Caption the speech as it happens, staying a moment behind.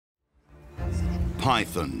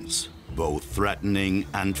Pythons, both threatening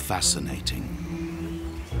and fascinating.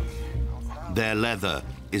 Their leather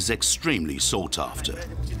is extremely sought after.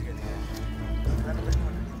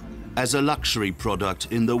 As a luxury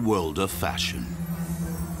product in the world of fashion.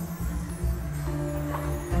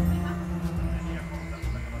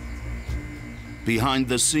 Behind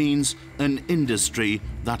the scenes, an industry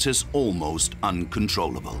that is almost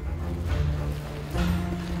uncontrollable.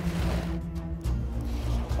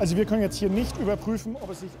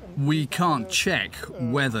 We can't check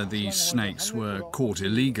whether these snakes were caught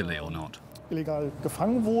illegally or not.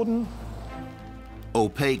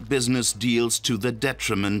 Opaque business deals to the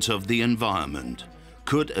detriment of the environment.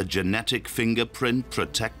 Could a genetic fingerprint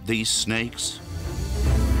protect these snakes?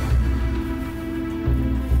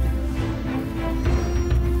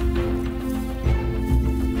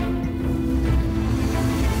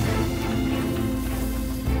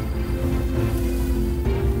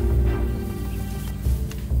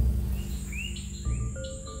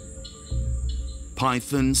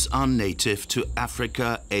 Pythons are native to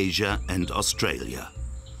Africa, Asia, and Australia.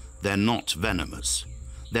 They're not venomous.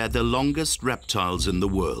 They're the longest reptiles in the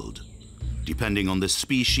world. Depending on the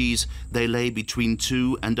species, they lay between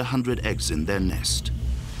 2 and 100 eggs in their nest,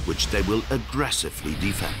 which they will aggressively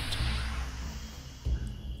defend.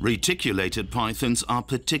 Reticulated pythons are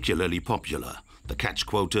particularly popular. The catch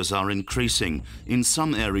quotas are increasing. In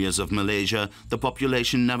some areas of Malaysia, the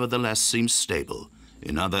population nevertheless seems stable.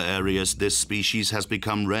 In other areas, this species has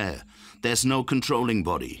become rare. There's no controlling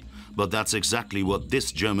body, but that's exactly what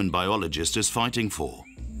this German biologist is fighting for.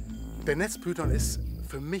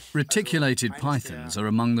 Reticulated pythons are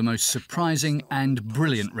among the most surprising and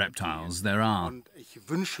brilliant reptiles there are.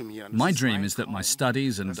 My dream is that my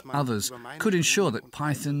studies and others could ensure that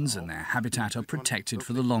pythons and their habitat are protected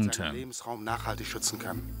for the long term.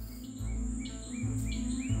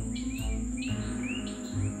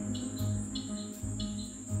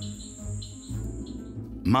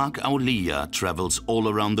 Mark Auliya travels all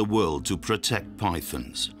around the world to protect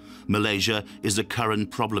pythons. Malaysia is a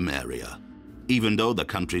current problem area. Even though the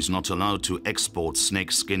country is not allowed to export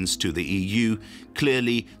snakeskins to the EU,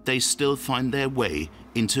 clearly they still find their way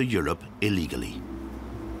into Europe illegally.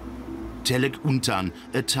 Teluk Untan,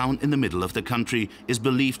 a town in the middle of the country, is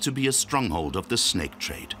believed to be a stronghold of the snake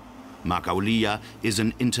trade. Mark Auliya is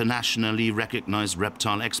an internationally recognized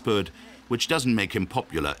reptile expert, which doesn't make him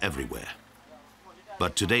popular everywhere.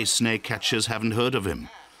 But today's snake catchers haven't heard of him.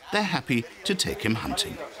 They're happy to take him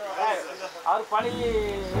hunting.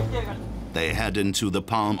 They head into the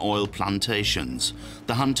palm oil plantations.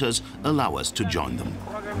 The hunters allow us to join them.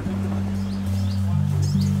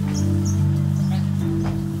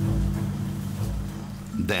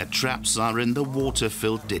 Their traps are in the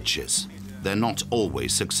water-filled ditches. They're not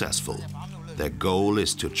always successful. Their goal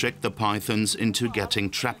is to trick the pythons into getting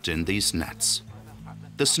trapped in these nets.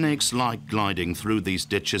 The snakes like gliding through these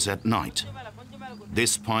ditches at night.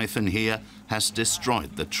 This python here has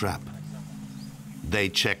destroyed the trap. They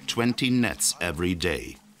check 20 nets every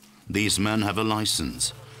day. These men have a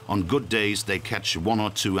license. On good days, they catch 1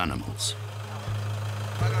 or 2 animals.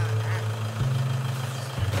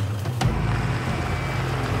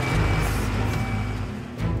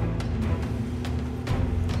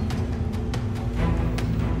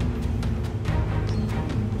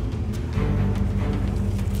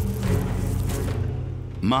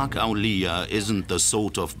 Mark Auliya isn't the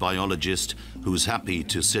sort of biologist who's happy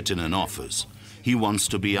to sit in an office. He wants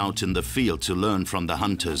to be out in the field to learn from the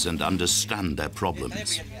hunters and understand their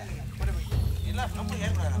problems.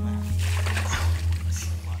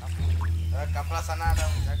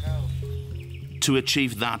 To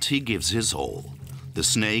achieve that, he gives his all. The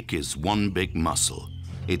snake is one big muscle.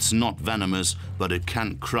 It's not venomous, but it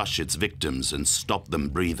can crush its victims and stop them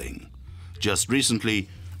breathing. Just recently,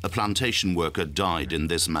 a plantation worker died in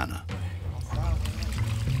this manner.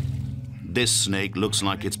 This snake looks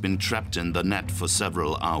like it's been trapped in the net for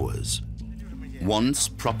several hours. Once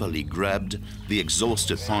properly grabbed, the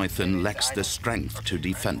exhausted python lacks the strength to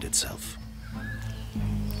defend itself.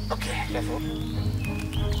 Okay, careful.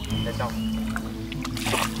 Let down.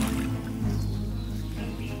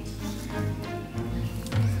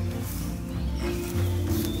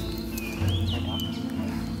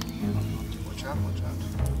 Watch out, watch out.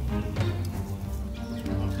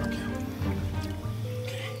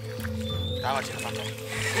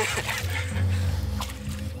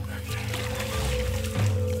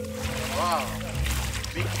 Wow,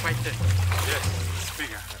 big python. Yes, it's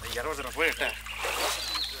bigger.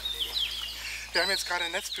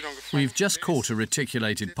 We've just caught a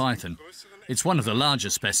reticulated python. It's one of the larger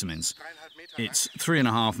specimens. It's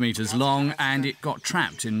 3.5 meters long, and it got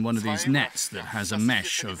trapped in one of these nets that has a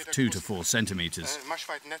mesh of 2 to 4 centimeters.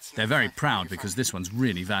 They're very proud because this one's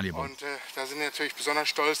really valuable.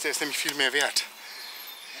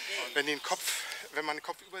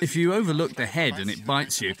 If you overlook the head and it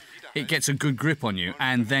bites you, it gets a good grip on you,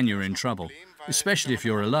 and then you're in trouble, especially if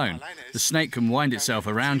you're alone. The snake can wind itself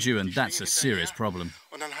around you, and that's a serious problem.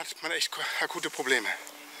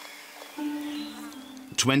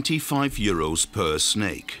 25 euros per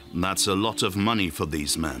snake. That's a lot of money for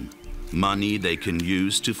these men. Money they can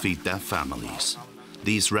use to feed their families.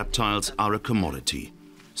 These reptiles are a commodity.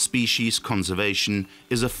 Species conservation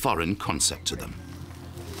is a foreign concept to them.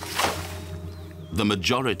 The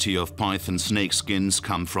majority of python snakeskins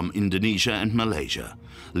come from Indonesia and Malaysia.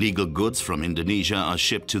 Legal goods from Indonesia are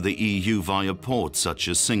shipped to the EU via ports such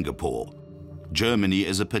as Singapore. Germany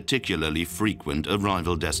is a particularly frequent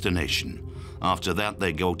arrival destination. After that,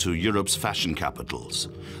 they go to Europe's fashion capitals.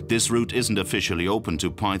 This route isn't officially open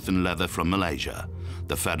to python leather from Malaysia.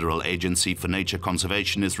 The Federal Agency for Nature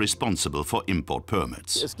Conservation is responsible for import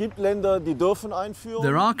permits.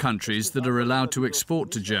 There are countries that are allowed to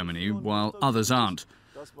export to Germany, while others aren't.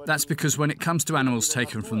 That's because when it comes to animals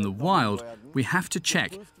taken from the wild, we have to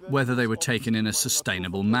check whether they were taken in a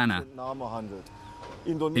sustainable manner.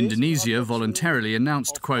 Indonesia voluntarily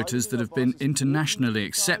announced quotas that have been internationally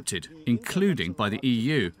accepted, including by the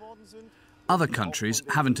EU. Other countries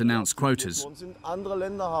haven't announced quotas.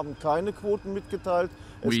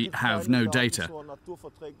 We have no data.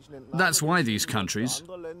 That's why these countries,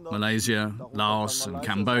 Malaysia, Laos and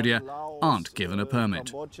Cambodia, aren't given a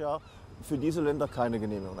permit.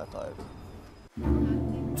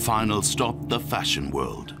 Final stop, the fashion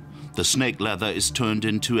world. The snake leather is turned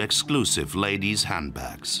into exclusive ladies'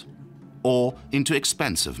 handbags or into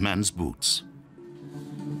expensive men's boots.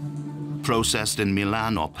 Processed in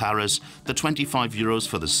Milan or Paris, the 25 euros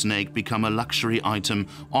for the snake become a luxury item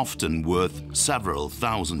often worth several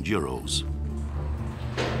thousand euros.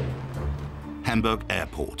 Hamburg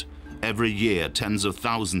Airport. Every year, tens of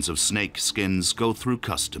thousands of snake skins go through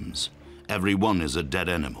customs. Every one is a dead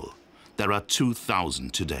animal. There are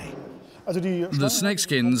 2,000 today. The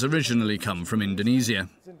snakeskins originally come from Indonesia.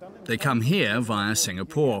 They come here via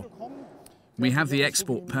Singapore. We have the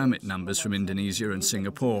export permit numbers from Indonesia and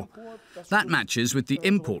Singapore. That matches with the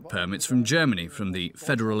import permits from Germany, from the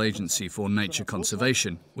Federal Agency for Nature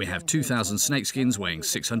Conservation. We have 2,000 snakeskins weighing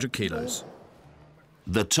 600 kilos.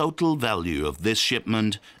 The total value of this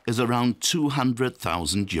shipment is around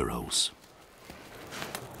 200,000 euros.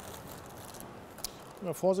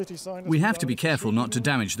 We have to be careful not to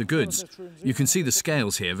damage the goods. You can see the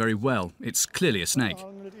scales here very well. It's clearly a snake.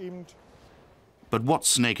 But what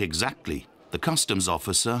snake exactly? The customs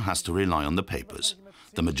officer has to rely on the papers.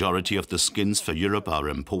 The majority of the skins for Europe are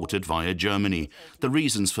imported via Germany. The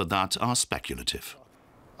reasons for that are speculative.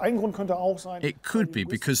 It could be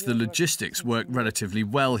because the logistics work relatively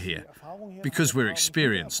well here, because we're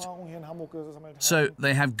experienced. So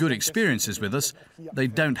they have good experiences with us. They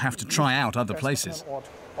don't have to try out other places.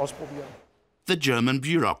 The German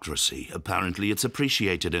bureaucracy, apparently it's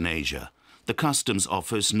appreciated in Asia. The customs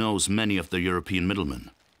office knows many of the European middlemen.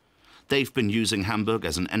 They've been using Hamburg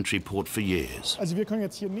as an entry port for years.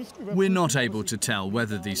 We're not able to tell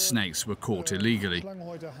whether these snakes were caught illegally.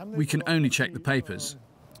 We can only check the papers.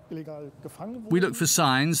 We look for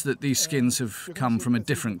signs that these skins have come from a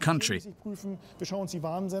different country.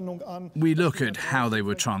 We look at how they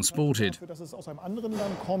were transported.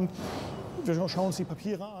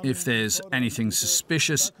 If there's anything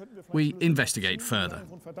suspicious, we investigate further.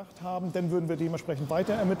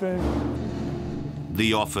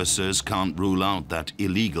 The officers can't rule out that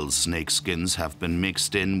illegal snakeskins have been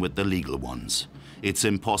mixed in with the legal ones. It's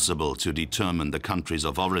impossible to determine the countries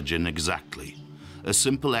of origin exactly. A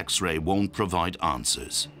simple X-ray won't provide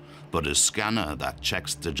answers, but a scanner that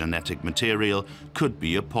checks the genetic material could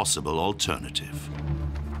be a possible alternative.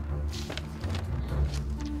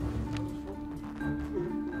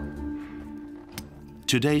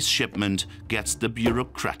 Today's shipment gets the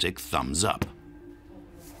bureaucratic thumbs up.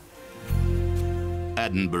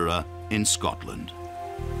 Edinburgh in Scotland.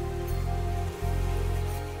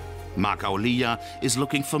 Mark Auliya is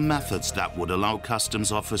looking for methods that would allow customs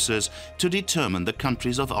officers to determine the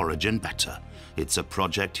countries of origin better. It's a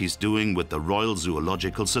project he's doing with the Royal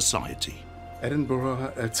Zoological Society.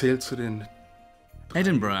 Edinburgh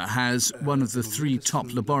has one of the 3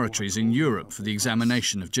 top laboratories in Europe for the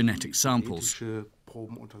examination of genetic samples.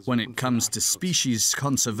 When it comes to species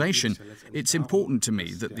conservation, it's important to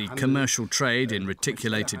me that the commercial trade in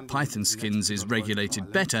reticulated python skins is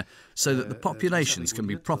regulated better so that the populations can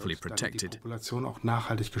be properly protected.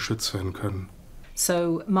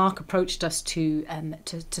 So Mark approached us to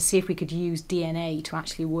see if we could use DNA to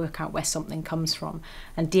actually work out where something comes from.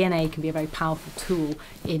 And DNA can be a very powerful tool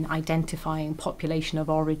in identifying population of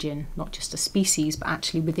origin, not just a species, but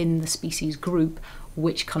actually within the species group,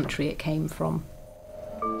 which country it came from.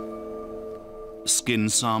 Skin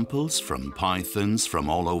samples from pythons from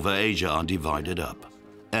all over Asia are divided up.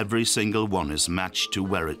 Every single one is matched to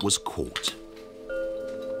where it was caught.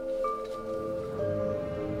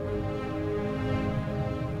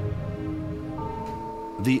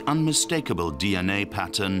 The unmistakable DNA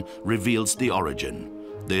pattern reveals the origin.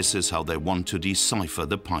 This is how they want to decipher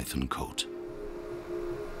the python coat.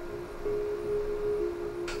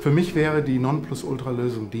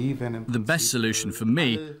 The best solution for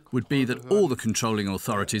me would be that all the controlling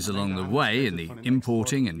authorities along the way in the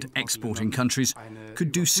importing and exporting countries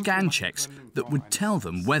could do scan checks that would tell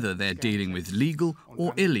them whether they're dealing with legal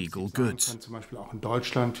or illegal goods.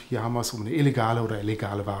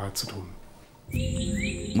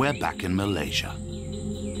 We're back in Malaysia.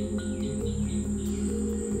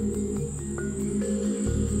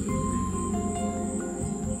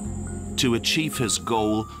 To achieve his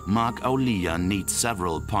goal, Mark Auliya needs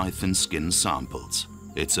several python skin samples.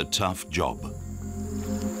 It's a tough job.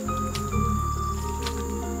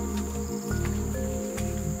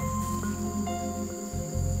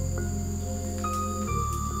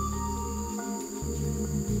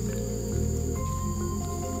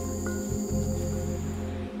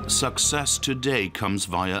 Success today comes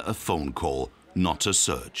via a phone call, not a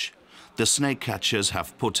search. The snake catchers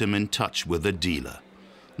have put him in touch with a dealer.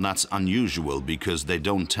 That's unusual because they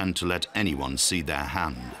don't tend to let anyone see their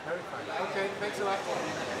hand. Okay, thanks a lot.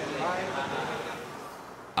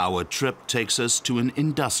 Our trip takes us to an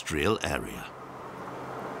industrial area.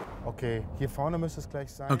 Okay, hier vorne müsste es gleich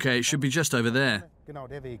sein. Okay, it should be just over there. Genau,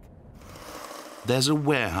 der Weg. There's a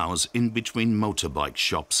warehouse in between motorbike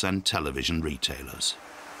shops and television retailers.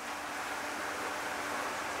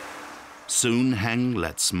 Soon Heng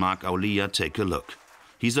lets Mark Auliya take a look.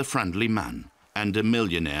 He's a friendly man and a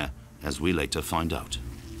millionaire, as we later find out.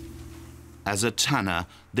 As a tanner,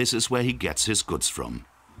 this is where he gets his goods from.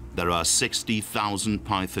 There are 60,000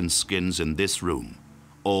 python skins in this room,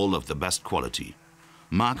 all of the best quality.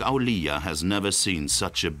 Mark Auliya has never seen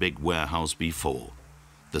such a big warehouse before.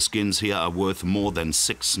 The skins here are worth more than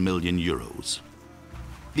 6 million euros.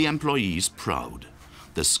 The employee's proud.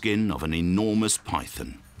 The skin of an enormous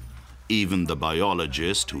python. Even the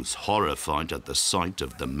biologist, who's horrified at the sight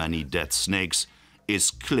of the many dead snakes,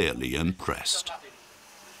 is clearly impressed.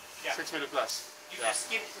 6 minutes plus.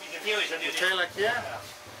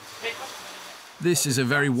 This is a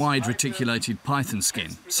very wide reticulated python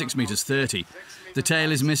skin, 6 meters 30. The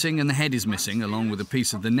tail is missing and the head is missing, along with a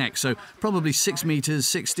piece of the neck, so probably 6 meters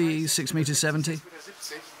 60, 6 meters 70.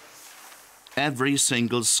 Every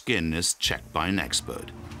single skin is checked by an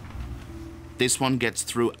expert. This one gets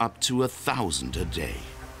through up to 1,000 a day.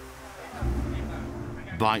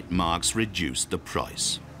 Bite marks reduce the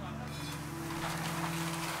price.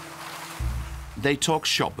 They talk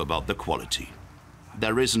shop about the quality.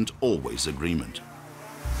 There isn't always agreement.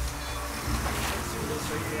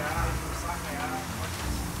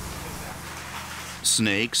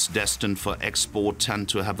 Snakes destined for export tend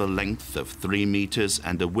to have a length of 3 meters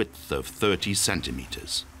and a width of 30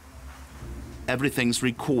 centimeters. Everything's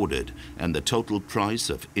recorded and the total price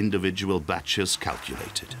of individual batches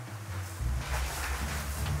calculated.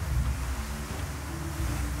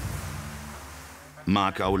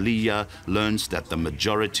 Mark Auliya learns that the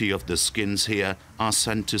majority of the skins here are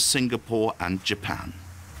sent to Singapore and Japan.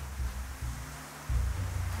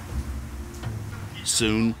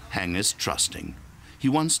 Soon, Heng is trusting. He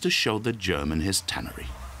wants to show the German his tannery.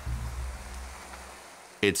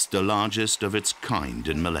 It's the largest of its kind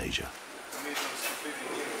in Malaysia.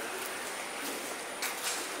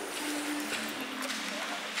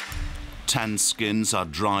 Tan skins are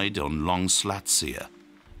dried on long slats here.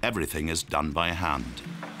 Everything is done by hand.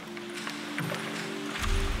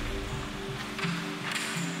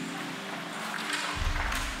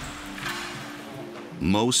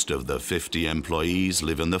 Most of the 50 employees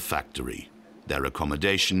live in the factory. Their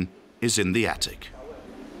accommodation is in the attic.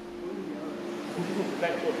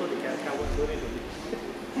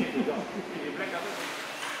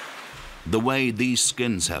 The way these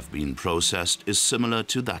skins have been processed is similar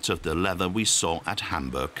to that of the leather we saw at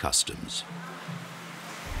Hamburg Customs.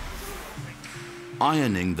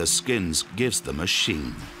 Ironing the skins gives them a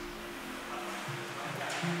sheen.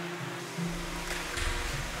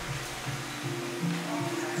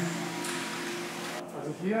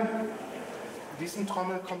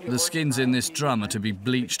 The skins in this drum are to be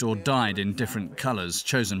bleached or dyed in different colours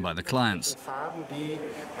chosen by the clients.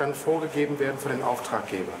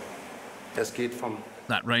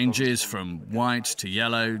 That ranges from white to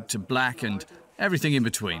yellow to black and everything in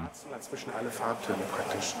between.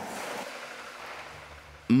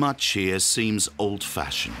 Much here seems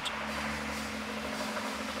old-fashioned.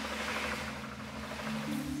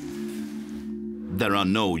 There are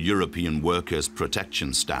no European workers'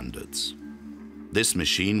 protection standards. This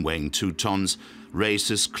machine, weighing 2 tons,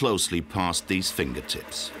 races closely past these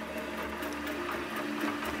fingertips.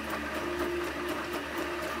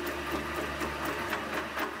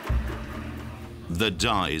 The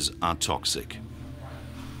dyes are toxic.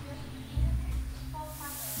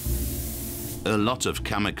 A lot of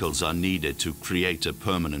chemicals are needed to create a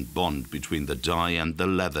permanent bond between the dye and the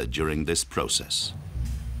leather during this process.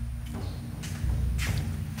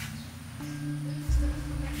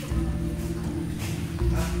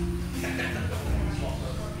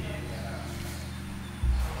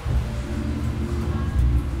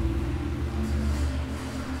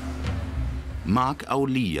 Mark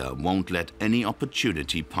Auliya won't let any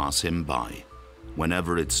opportunity pass him by.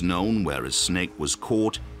 Whenever it's known where a snake was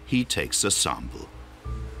caught, he takes a sample.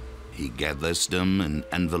 He gathers them in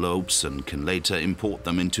envelopes and can later import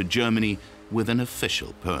them into Germany with an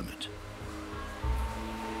official permit.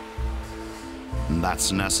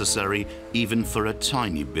 That's necessary even for a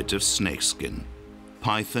tiny bit of snakeskin.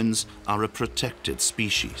 Pythons are a protected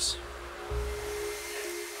species.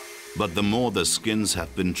 But the more the skins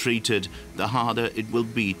have been treated, the harder it will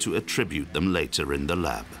be to attribute them later in the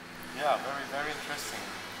lab. Yeah, very interesting.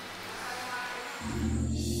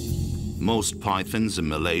 Most pythons in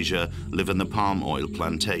Malaysia live in the palm oil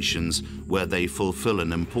plantations, where they fulfill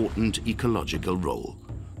an important ecological role.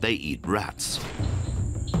 They eat rats.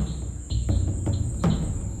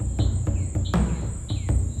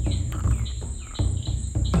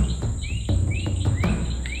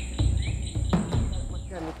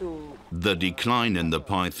 The decline in the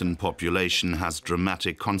python population has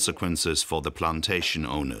dramatic consequences for the plantation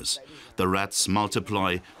owners. The rats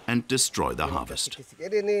multiply and destroy the harvest.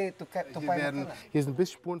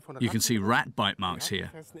 You can see rat bite marks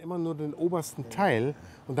here.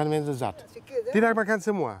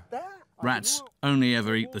 Rats only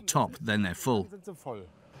ever eat the top, then they're full.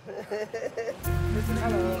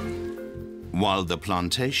 While the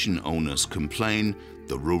plantation owners complain,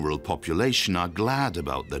 the rural population are glad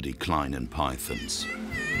about the decline in pythons.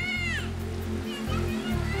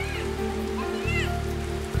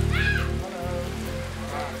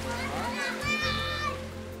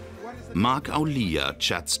 Mark Auliya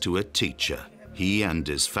chats to a teacher. He and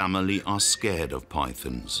his family are scared of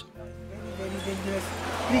pythons.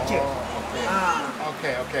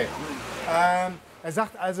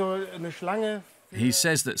 He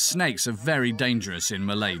says that snakes are very dangerous in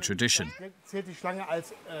Malay tradition.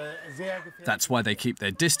 That's why they keep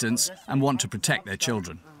their distance and want to protect their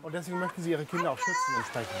children.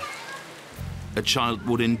 A child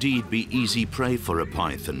would indeed be easy prey for a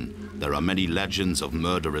python. There are many legends of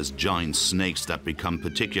murderous giant snakes that become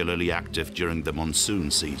particularly active during the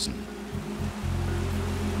monsoon season.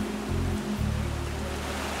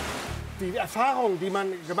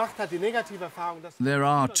 There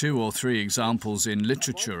are 2 or 3 examples in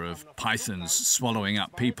literature of pythons swallowing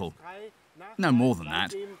up people. No more than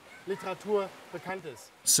that.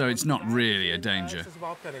 So it's not really a danger.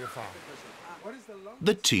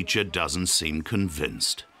 The teacher doesn't seem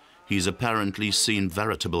convinced. He's apparently seen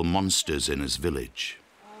veritable monsters in his village.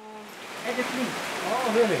 At the tree.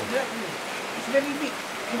 Oh, really? Yeah, it's very big.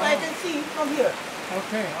 If I can see from here.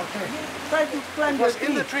 Okay. Try to climb the tree.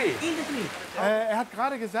 In the tree? In the tree.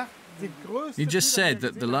 He just said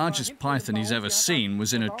that the largest python he's ever seen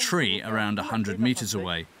was in a tree around 100 meters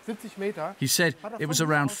away. He said it was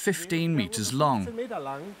around 15 meters long.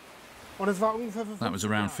 That was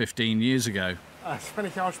around 15 years ago.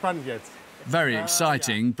 Very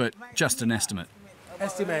exciting, but just an estimate.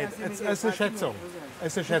 Estimate. It's a Schätzung.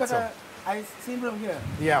 It's a Schätzung. I see from here.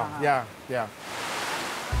 Yeah.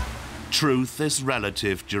 Truth is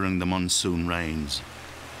relative during the monsoon rains.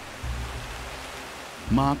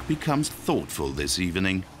 Mark becomes thoughtful this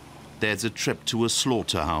evening. There's a trip to a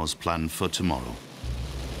slaughterhouse planned for tomorrow.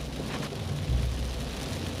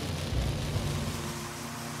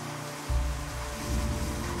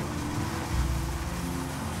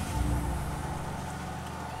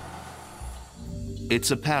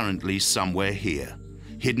 It's apparently somewhere here,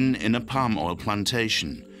 hidden in a palm oil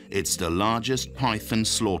plantation. It's the largest python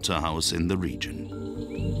slaughterhouse in the region.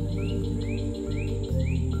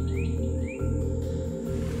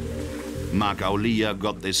 Mark Auliya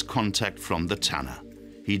got this contact from the tanner.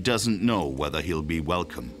 He doesn't know whether he'll be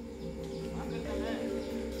welcome.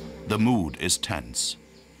 The mood is tense.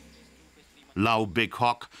 Lau Big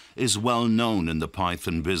Hawk is well known in the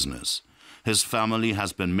python business. His family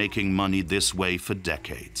has been making money this way for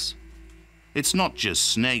decades. It's not just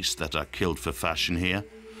snakes that are killed for fashion here.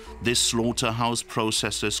 This slaughterhouse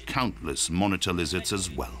processes countless monitor lizards as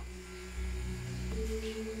well.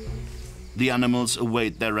 The animals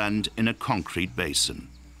await their end in a concrete basin.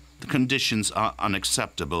 The conditions are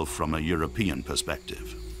unacceptable from a European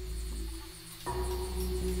perspective.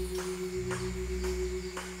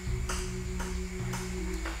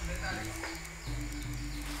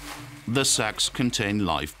 The sacks contain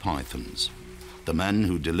live pythons. The men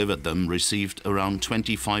who delivered them received around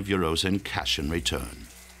 25 euros in cash in return.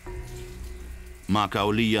 Mark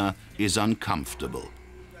Auliya is uncomfortable.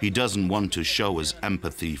 He doesn't want to show his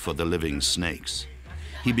empathy for the living snakes.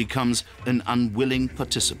 He becomes an unwilling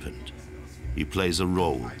participant. He plays a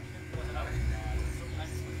role.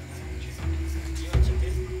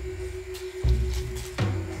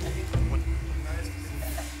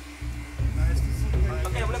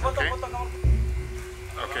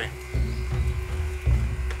 Okay.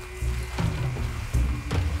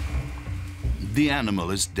 The animal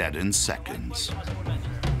is dead in seconds.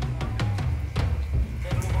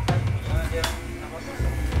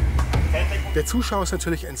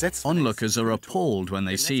 Onlookers are appalled when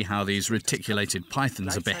they see how these reticulated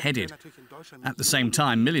pythons are beheaded. At the same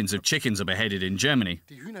time, millions of chickens are beheaded in Germany.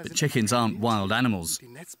 But chickens aren't wild animals.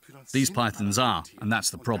 These pythons are, and that's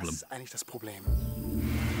the problem.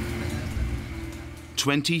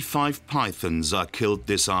 25 pythons are killed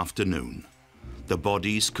this afternoon. The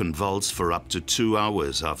bodies convulse for up to 2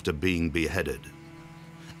 hours after being beheaded.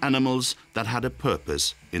 Animals that had a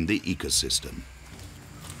purpose in the ecosystem.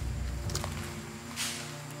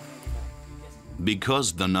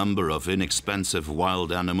 Because the number of inexpensive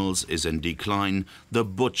wild animals is in decline, the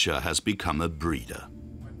butcher has become a breeder.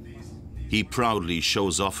 He proudly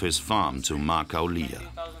shows off his farm to Mark Auliya.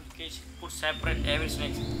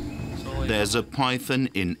 There's a python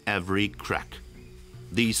in every crack.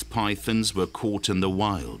 These pythons were caught in the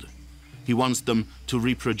wild. He wants them to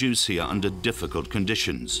reproduce here under difficult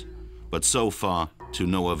conditions, but so far to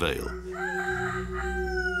no avail.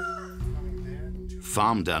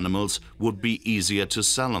 Farmed animals would be easier to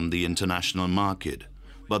sell on the international market,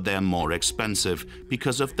 but they're more expensive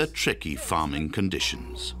because of the tricky farming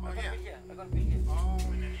conditions.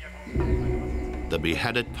 The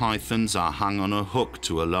beheaded pythons are hung on a hook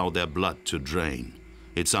to allow their blood to drain.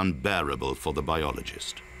 It's unbearable for the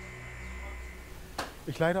biologist.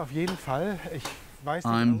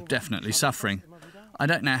 I'm definitely suffering. I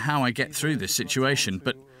don't know how I get through this situation,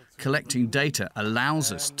 but collecting data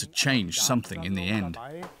allows us to change something in the end.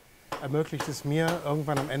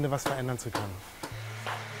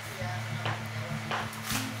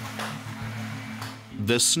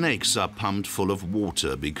 The snakes are pumped full of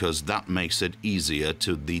water because that makes it easier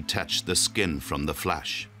to detach the skin from the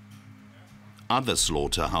flesh. Other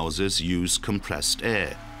slaughterhouses use compressed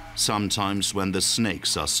air, sometimes when the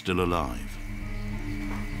snakes are still alive.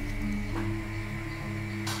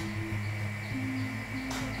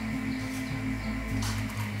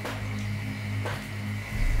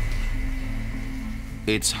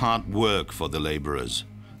 It's hard work for the laborers.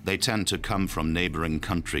 They tend to come from neighboring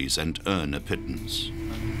countries and earn a pittance.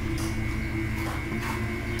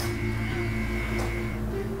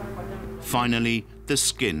 Finally, the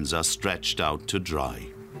skins are stretched out to dry.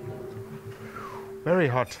 Very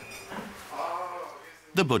hot.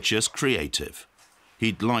 The butcher's creative.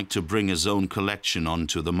 He'd like to bring his own collection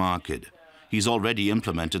onto the market. He's already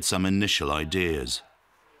implemented some initial ideas.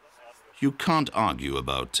 You can't argue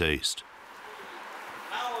about taste.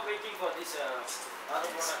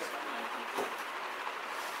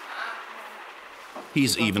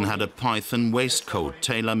 He's even had a python waistcoat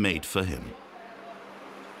tailor-made for him.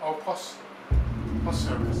 Post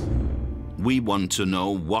service. We want to know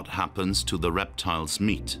what happens to the reptile's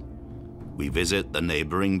meat. We visit the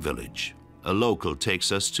neighboring village. A local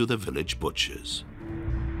takes us to the village butcher's.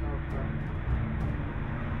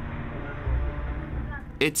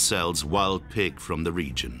 It sells wild pig from the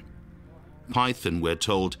region. Python, we're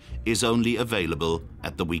told, is only available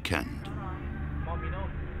at the weekend.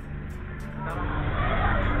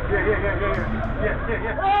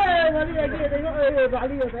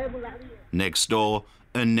 Next door,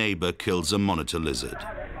 a neighbor kills a monitor lizard.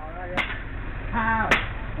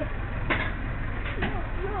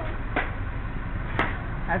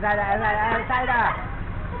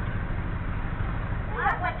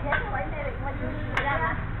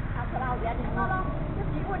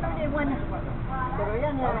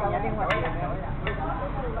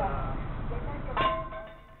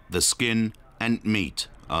 The skin and meat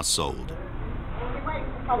are sold.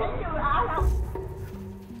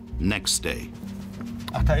 Next day.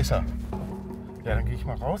 Ach, da ist er. Ja, dann gehe ich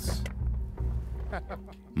mal raus.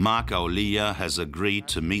 Mark Auliya has agreed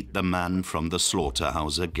to meet the man from the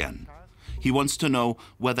slaughterhouse again. He wants to know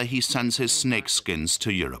whether he sends his snakeskins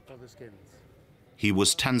to Europe. He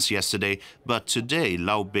was tense yesterday, but today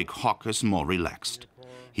Lau Big Hock is more relaxed.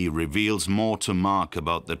 He reveals more to Mark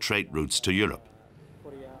about the trade routes to Europe.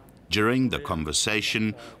 During the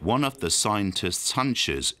conversation, one of the scientist's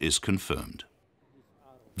hunches is confirmed.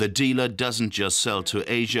 The dealer doesn't just sell to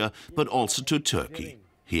Asia, but also to Turkey.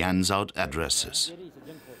 He hands out addresses.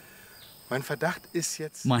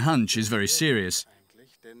 My hunch is very serious.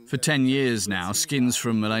 For 10 years now, skins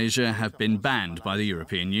from Malaysia have been banned by the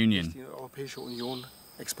European Union.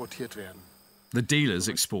 The dealers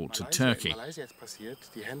export to Turkey.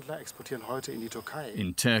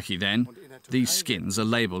 In Turkey, then, these skins are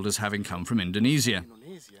labelled as having come from Indonesia,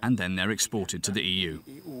 and then they're exported to the EU.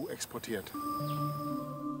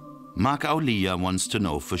 Mark Auliya wants to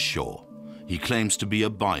know for sure. He claims to be a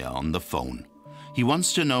buyer on the phone. He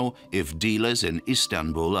wants to know if dealers in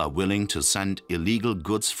Istanbul are willing to send illegal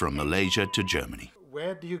goods from Malaysia to Germany.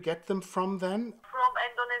 Where do you get them from then? From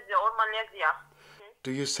Indonesia or Malaysia.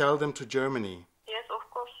 Do you sell them to Germany? Yes, of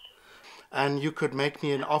course. And you could make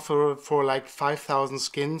me an offer for like 5,000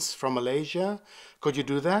 skins from Malaysia. Could you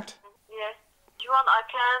do that? Yes. If you want, I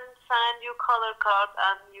can send you color card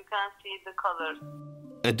and you can see the colors.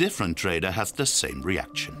 A different trader has the same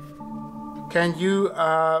reaction. Can you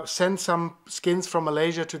send some skins from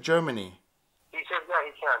Malaysia to Germany? He said, yeah,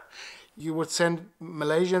 he can. You would send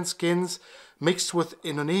Malaysian skins mixed with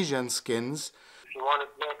Indonesian skins. If you want it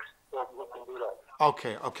mixed, then we can do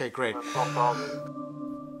that. Okay, great. No problem.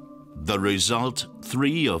 The result,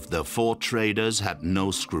 3 of the 4 traders had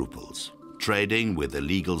no scruples. Trading with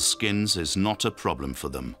illegal skins is not a problem for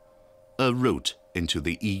them. A route into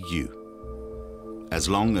the EU. As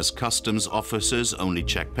long as customs officers only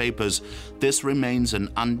check papers, this remains an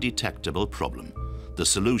undetectable problem. The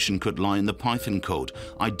solution could lie in the Python code,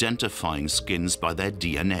 identifying skins by their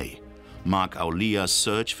DNA. Mark Auliya's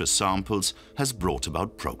search for samples has brought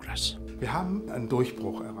about progress.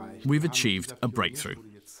 We've achieved a breakthrough.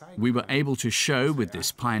 We were able to show with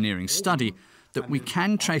this pioneering study that we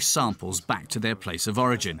can trace samples back to their place of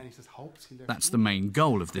origin. That's the main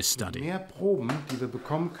goal of this study.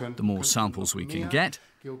 The more samples we can get,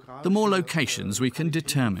 the more locations we can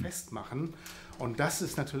determine.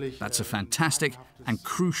 That's a fantastic and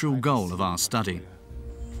crucial goal of our study.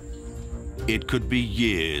 It could be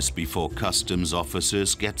years before customs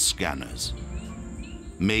officers get scanners.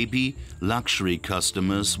 Maybe luxury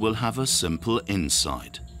customers will have a simple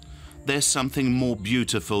insight. There's something more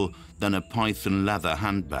beautiful than a python leather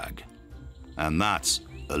handbag. And that's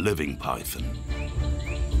a living python.